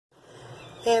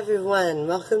Hey everyone,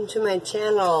 welcome to my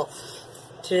channel.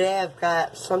 Today I've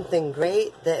got something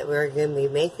great that we're going to be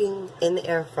making in the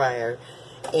air fryer.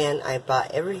 And I bought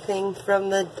everything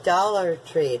from the Dollar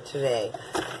Tree today.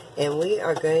 And we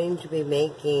are going to be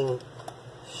making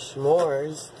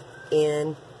s'mores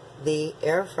in the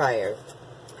air fryer.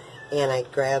 And I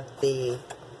grabbed the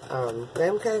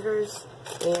graham crackers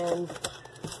and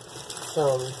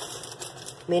some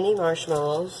mini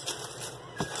marshmallows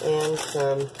and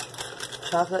some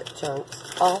chocolate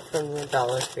chunks, all from the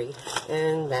Dollar Tree,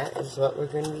 and that is what we're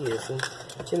going to be using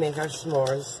to make our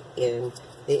s'mores in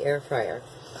the air fryer.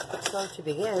 So to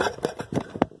begin,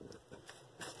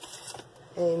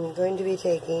 I'm going to be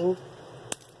taking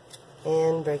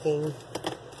and breaking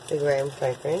the graham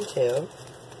cracker in two,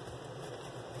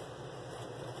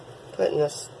 putting a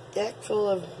stack full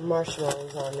of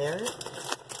marshmallows on there,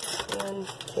 and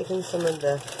taking some of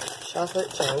the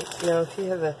chocolate chunks. Now if you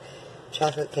have a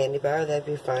chocolate candy bar, that'd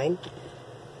be fine.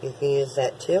 You can use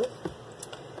that too.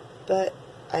 But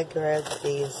I grabbed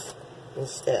these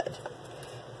instead.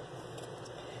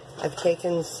 I've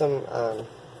taken some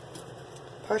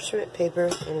parchment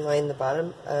paper and lined the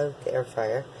bottom of the air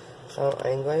fryer. So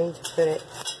I'm going to put it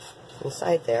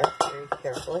inside there very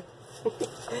carefully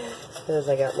because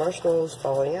I got marshmallows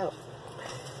falling out.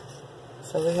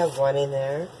 So we have one in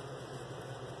there.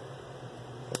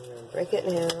 I'm going to break it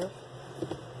in half.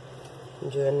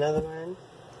 And do another one.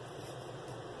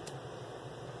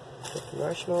 Put the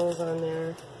marshmallows on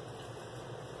there.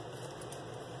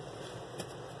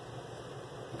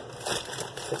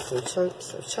 Put some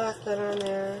chunks of chocolate on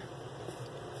there.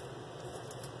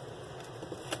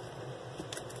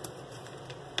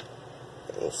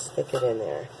 And you stick it in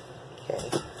there.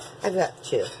 Okay. I've got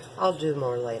two. I'll do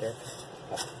more later.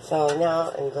 So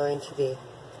now I'm going to be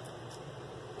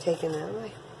taking that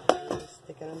away.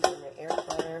 Sticking them in my air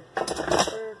fryer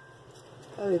for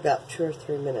probably about 2 or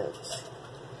 3 minutes.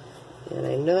 And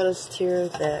I noticed here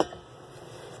that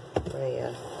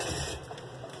I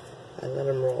let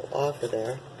them roll off of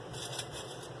there.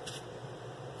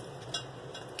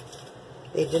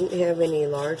 They didn't have any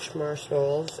large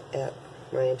marshmallows at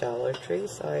my Dollar Tree,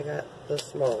 so I got the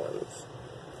small ones.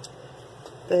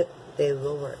 But they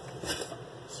will work.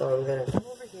 So I'm going to come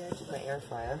over here to my air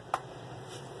fryer.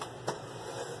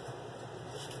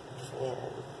 And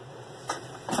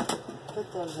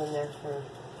put those in there for,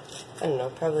 I don't know,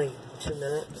 probably 2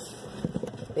 minutes,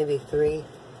 maybe 3,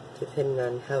 depending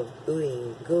on how gooey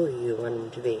and gooey you want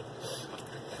them to be.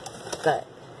 But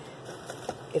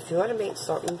if you want to make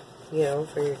something, you know,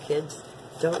 for your kids,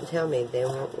 don't tell me they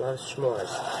won't love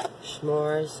s'mores.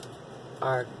 S'mores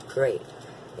are great,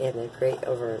 and they're great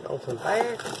over an open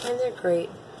fire, and they're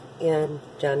great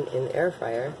done in the air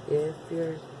fryer if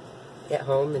you're at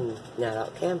home and not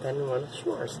out camping and want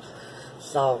s'mores.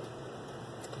 So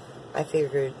I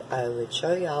figured I would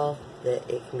show y'all that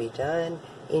it can be done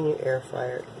in your air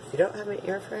fryer. If you don't have an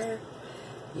air fryer,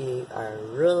 you are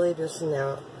really missing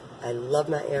out. I love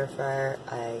my air fryer.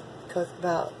 I cook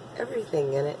about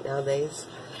everything in it nowadays.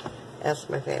 Ask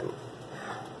my family.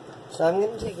 So I'm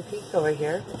going to take a peek over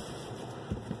here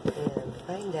and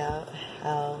find out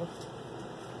how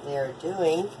they're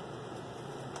doing.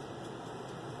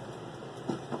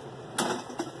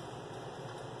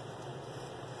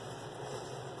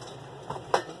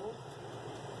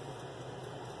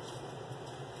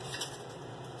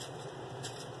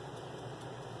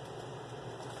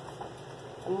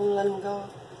 I'm going to let them go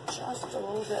just a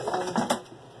little bit longer.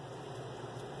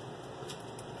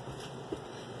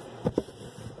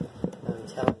 I'm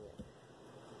telling you,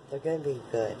 they're going to be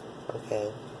good,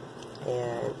 okay?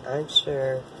 And I'm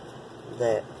sure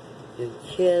that your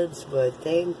kids would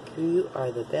think you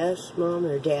are the best mom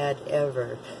or dad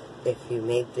ever if you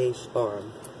made these for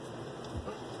them.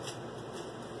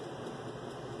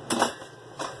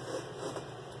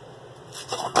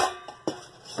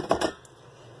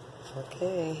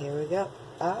 Okay, here we go.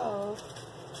 Oh.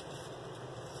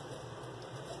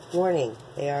 Warning,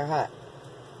 they are hot.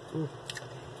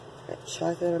 Got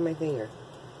chocolate on my finger.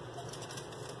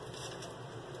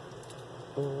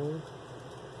 Look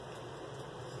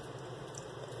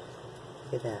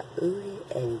at that.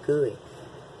 Ooey and gooey.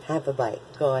 Have a bite.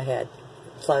 Go ahead.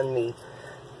 Plunge me.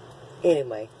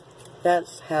 Anyway,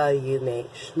 that's how you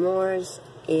make s'mores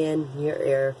in your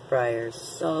air fryer.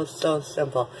 So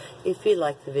simple. If you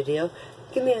like the video,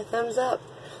 give me a thumbs up.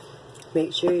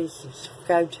 Make sure you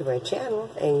subscribe to my channel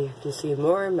and you can see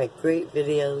more of my great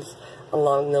videos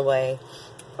along the way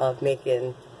of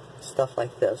making stuff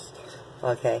like this.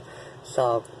 Okay,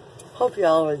 so hope you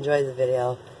all enjoy the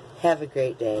video. Have a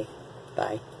great day.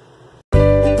 Bye.